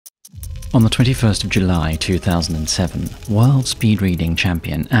On the 21st of July 2007, world speed reading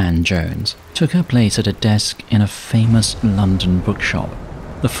champion Anne Jones took her place at a desk in a famous London bookshop.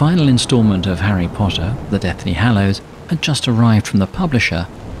 The final instalment of Harry Potter, The Deathly Hallows, had just arrived from the publisher,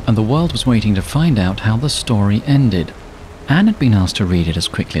 and the world was waiting to find out how the story ended. Anne had been asked to read it as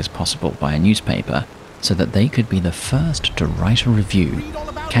quickly as possible by a newspaper, so that they could be the first to write a review.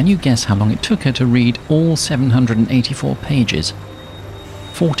 Can you guess how long it took her to read all 784 pages?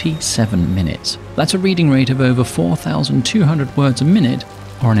 47 minutes. That's a reading rate of over 4,200 words a minute,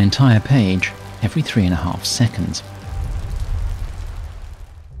 or an entire page every 3.5 seconds.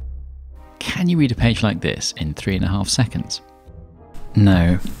 Can you read a page like this in 3.5 seconds?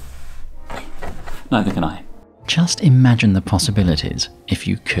 No. Neither can I. Just imagine the possibilities if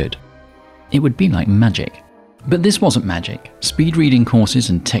you could. It would be like magic. But this wasn't magic. Speed reading courses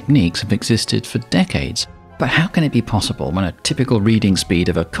and techniques have existed for decades. But how can it be possible when a typical reading speed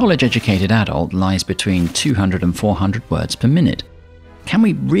of a college-educated adult lies between 200 and 400 words per minute? Can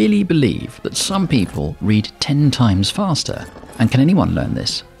we really believe that some people read 10 times faster? And can anyone learn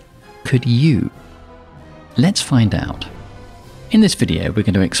this? Could you? Let's find out. In this video, we're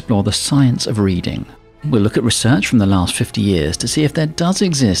going to explore the science of reading. We'll look at research from the last 50 years to see if there does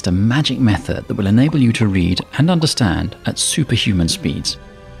exist a magic method that will enable you to read and understand at superhuman speeds.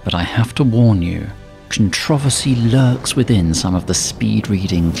 But I have to warn you, controversy lurks within some of the speed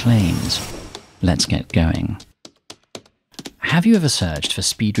reading claims. Let's get going. Have you ever searched for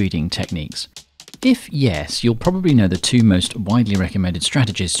speed reading techniques? If yes, you'll probably know the two most widely recommended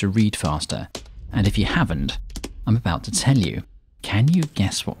strategies to read faster. And if you haven't, I'm about to tell you. Can you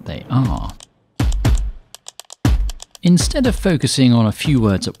guess what they are? Instead of focusing on a few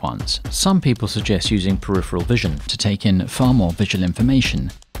words at once, some people suggest using peripheral vision to take in far more visual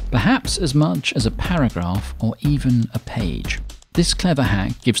information, perhaps as much as a paragraph or even a page. This clever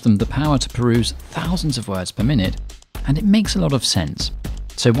hack gives them the power to peruse thousands of words per minute, and it makes a lot of sense.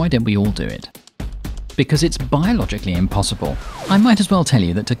 So why don't we all do it? Because it's biologically impossible. I might as well tell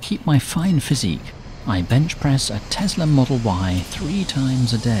you that to keep my fine physique, I bench press a Tesla Model Y 3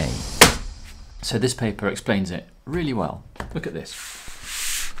 times a day. So this paper explains it really well. Look at this.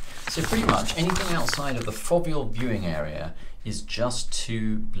 So pretty much anything outside of the foveal viewing area is just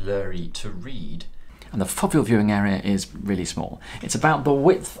too blurry to read. And the foveal viewing area is really small. It's about the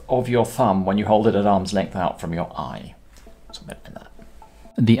width of your thumb when you hold it at arm's length out from your eye. Something like that.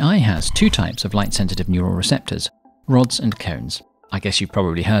 The eye has two types of light-sensitive neural receptors, rods and cones. I guess you've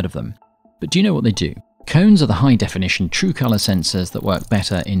probably heard of them. But do you know what they do? Cones are the high-definition true colour sensors that work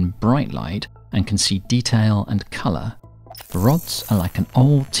better in bright light and can see detail and colour. Rods are like an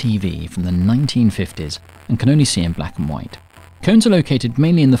old TV from the 1950s and can only see in black and white. Cones are located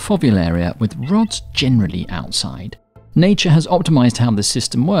mainly in the foveal area, with rods generally outside. Nature has optimized how this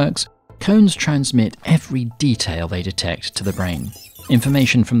system works. Cones transmit every detail they detect to the brain.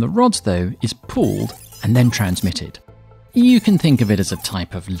 Information from the rods, though, is pooled and then transmitted. You can think of it as a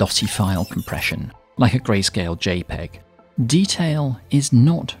type of lossy file compression, like a grayscale JPEG. Detail is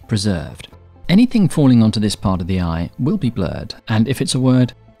not preserved. Anything falling onto this part of the eye will be blurred, and if it's a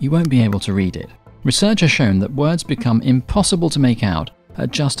word, you won't be able to read it. Research has shown that words become impossible to make out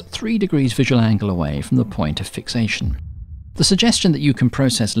at just 3 degrees visual angle away from the point of fixation. The suggestion that you can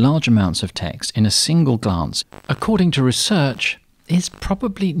process large amounts of text in a single glance, according to research, is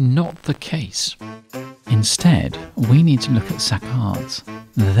probably not the case. Instead, we need to look at saccades.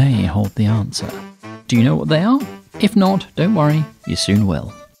 They hold the answer. Do you know what they are? If not, don't worry, you soon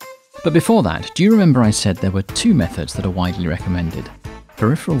will. But before that, do you remember I said there were two methods that are widely recommended?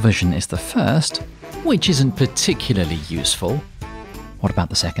 Peripheral vision is the first, which isn't particularly useful. What about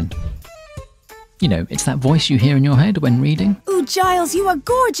the second? You know, it's that voice you hear in your head when reading. Ooh, Giles, you are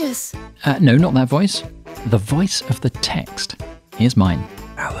gorgeous! No, not that voice. The voice of the text. Here's mine.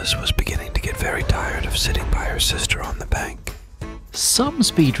 Alice was beginning to get very tired of sitting by her sister on the bank. Some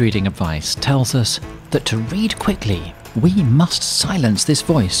speed reading advice tells us that to read quickly, we must silence this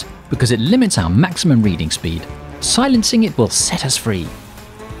voice because it limits our maximum reading speed. Silencing it will set us free.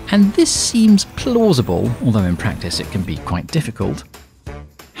 And this seems plausible, although in practice it can be quite difficult.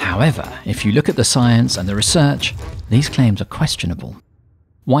 However, if you look at the science and the research, these claims are questionable.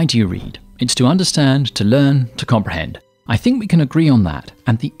 Why do you read? It's to understand, to learn, to comprehend. I think we can agree on that,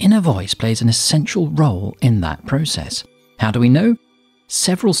 and the inner voice plays an essential role in that process. How do we know?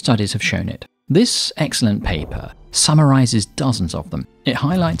 Several studies have shown it. This excellent paper summarizes dozens of them. It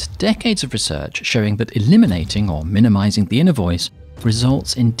highlights decades of research showing that eliminating or minimizing the inner voice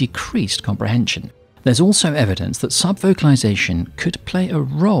results in decreased comprehension. There's also evidence that subvocalization could play a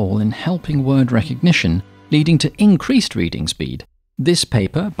role in helping word recognition, leading to increased reading speed. This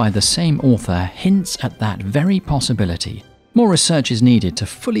paper by the same author hints at that very possibility. More research is needed to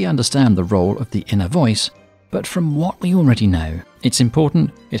fully understand the role of the inner voice, but from what we already know, it's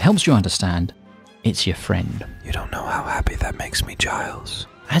important, it helps you understand, it's your friend. You don't know how happy that makes me, Giles.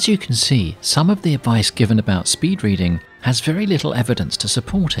 As you can see, some of the advice given about speed reading has very little evidence to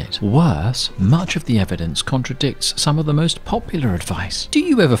support it. Worse, much of the evidence contradicts some of the most popular advice. Do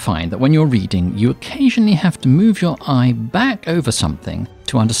you ever find that when you're reading, you occasionally have to move your eye back over something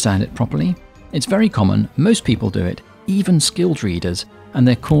to understand it properly? It's very common, most people do it, even skilled readers, and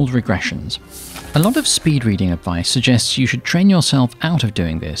they're called regressions. A lot of speed reading advice suggests you should train yourself out of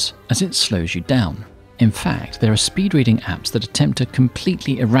doing this, as it slows you down. In fact, there are speed reading apps that attempt to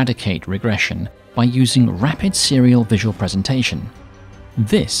completely eradicate regression by using rapid serial visual presentation.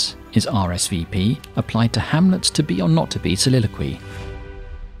 This is RSVP applied to Hamlet's to be or not to be soliloquy.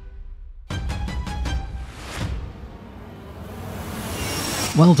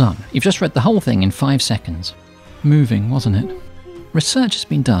 Well done, you've just read the whole thing in 5 seconds. Moving, wasn't it? Research has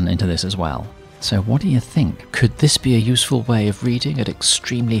been done into this as well. So what do you think? Could this be a useful way of reading at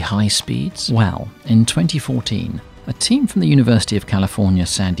extremely high speeds? Well, in 2014, a team from the University of California,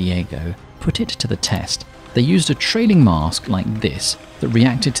 San Diego put it to the test. They used a trailing mask like this that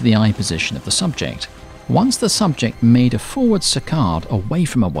reacted to the eye position of the subject. Once the subject made a forward saccade away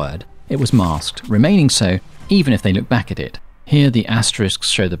from a word, it was masked, remaining so even if they looked back at it. Here the asterisks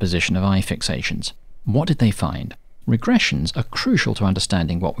show the position of eye fixations. What did they find? Regressions are crucial to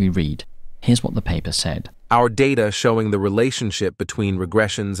understanding what we read. Here's what the paper said. Our data showing the relationship between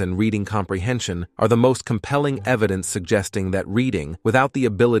regressions and reading comprehension are the most compelling evidence suggesting that reading, without the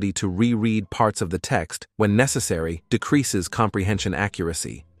ability to reread parts of the text, when necessary, decreases comprehension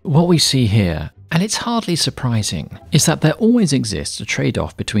accuracy. What we see here, and it's hardly surprising, is that there always exists a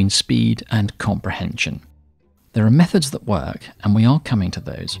trade-off between speed and comprehension. There are methods that work, and we are coming to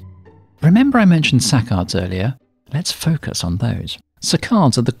those. Remember I mentioned saccades earlier? Let's focus on those.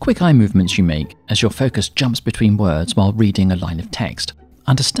 Saccades are the quick eye movements you make as your focus jumps between words while reading a line of text.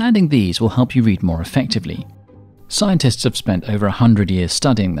 Understanding these will help you read more effectively. Scientists have spent over 100 years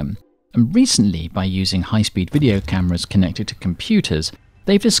studying them, and recently, by using high-speed video cameras connected to computers,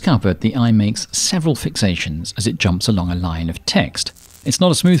 they've discovered the eye makes several fixations as it jumps along a line of text. It's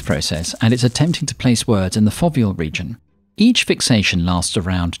not a smooth process, and it's attempting to place words in the foveal region. Each fixation lasts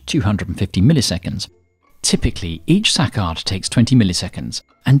around 250 milliseconds. Typically, each saccade takes 20 milliseconds,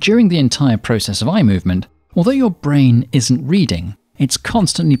 and during the entire process of eye movement, although your brain isn't reading, it's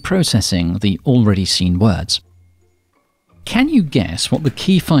constantly processing the already seen words. Can you guess what the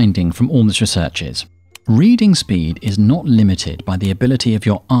key finding from all this research is? Reading speed is not limited by the ability of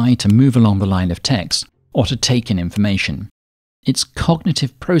your eye to move along the line of text or to take in information. It's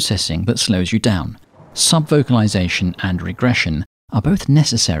cognitive processing that slows you down. Subvocalization and regression are both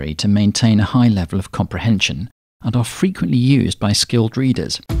necessary to maintain a high level of comprehension and are frequently used by skilled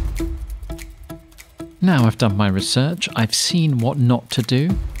readers. Now I've done my research, I've seen what not to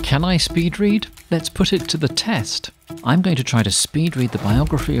do. Can I speed read? Let's put it to the test. I'm going to try to speed read the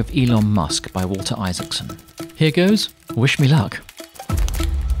biography of Elon Musk by Walter Isaacson. Here goes. Wish me luck.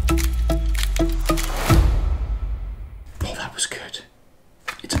 Oh, that was good.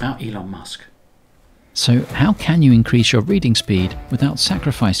 It's about Elon Musk. So how can you increase your reading speed without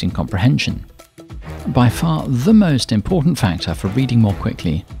sacrificing comprehension? By far the most important factor for reading more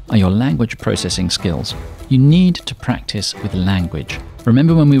quickly are your language processing skills. You need to practice with language.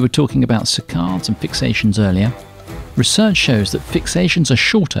 Remember when we were talking about saccades and fixations earlier? Research shows that fixations are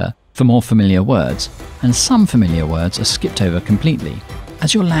shorter for more familiar words, and some familiar words are skipped over completely.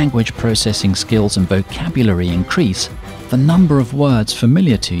 As your language processing skills and vocabulary increase, the number of words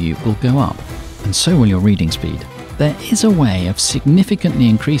familiar to you will go up, and so will your reading speed. There is a way of significantly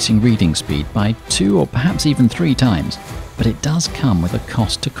increasing reading speed by 2 or perhaps even 3 times, but it does come with a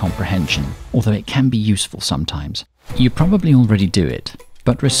cost to comprehension, although it can be useful sometimes. You probably already do it,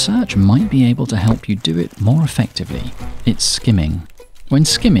 but research might be able to help you do it more effectively. It's skimming. When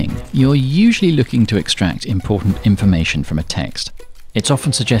skimming, you're usually looking to extract important information from a text. It's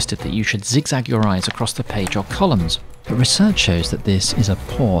often suggested that you should zigzag your eyes across the page or columns, but research shows that this is a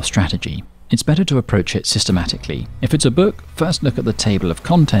poor strategy. It's better to approach it systematically. If it's a book, first look at the table of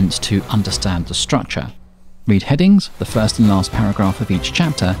contents to understand the structure. Read headings, the first and last paragraph of each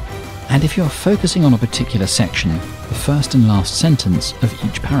chapter, and if you're focusing on a particular section, the first and last sentence of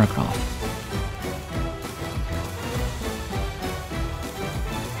each paragraph.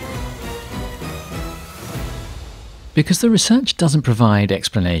 Because the research doesn't provide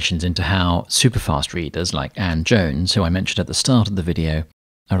explanations into how superfast readers like Anne Jones, who I mentioned at the start of the video,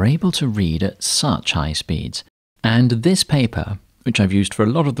 are able to read at such high speeds. And this paper, which I've used for a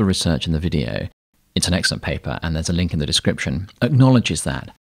lot of the research in the video, it's an excellent paper and there's a link in the description, acknowledges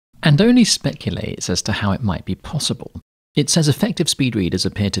that, and only speculates as to how it might be possible. It says effective speed readers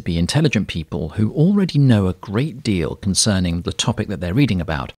appear to be intelligent people who already know a great deal concerning the topic that they're reading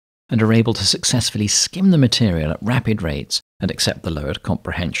about, and are able to successfully skim the material at rapid rates and accept the lowered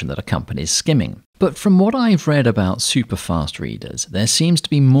comprehension that accompanies skimming. But from what I've read about super fast readers, there seems to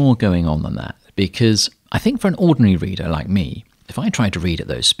be more going on than that, because I think for an ordinary reader like me, if I tried to read at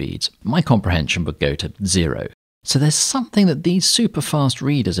those speeds, my comprehension would go to 0. So there's something that these super fast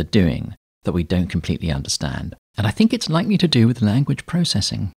readers are doing that we don't completely understand. And I think it's likely to do with language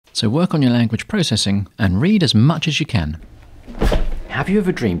processing. So work on your language processing and read as much as you can. Have you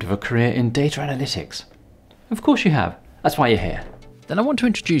ever dreamed of a career in data analytics? Of course you have. That's why you're here. Then I want to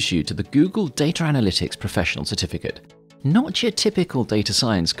introduce you to the Google Data Analytics Professional Certificate. Not your typical data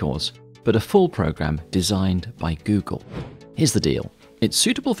science course, but a full program designed by Google. Here's the deal. It's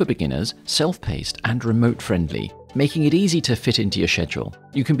suitable for beginners, self-paced and remote-friendly, making it easy to fit into your schedule.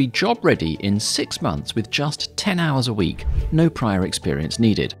 You can be job-ready in 6 months with just 10 hours a week, no prior experience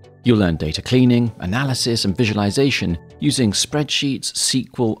needed. You'll learn data cleaning, analysis and visualization using spreadsheets,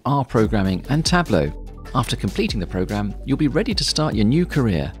 SQL, R programming and Tableau. After completing the program, you'll be ready to start your new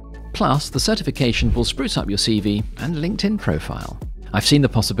career. Plus, the certification will spruce up your CV and LinkedIn profile. I've seen the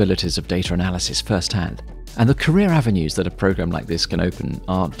possibilities of data analysis firsthand, and the career avenues that a program like this can open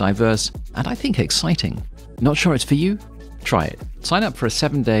are diverse and I think exciting. Not sure it's for you? Try it. Sign up for a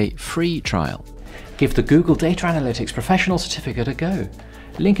 7-day free trial. Give the Google Data Analytics Professional Certificate a go.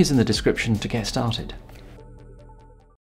 Link is in the description to get started.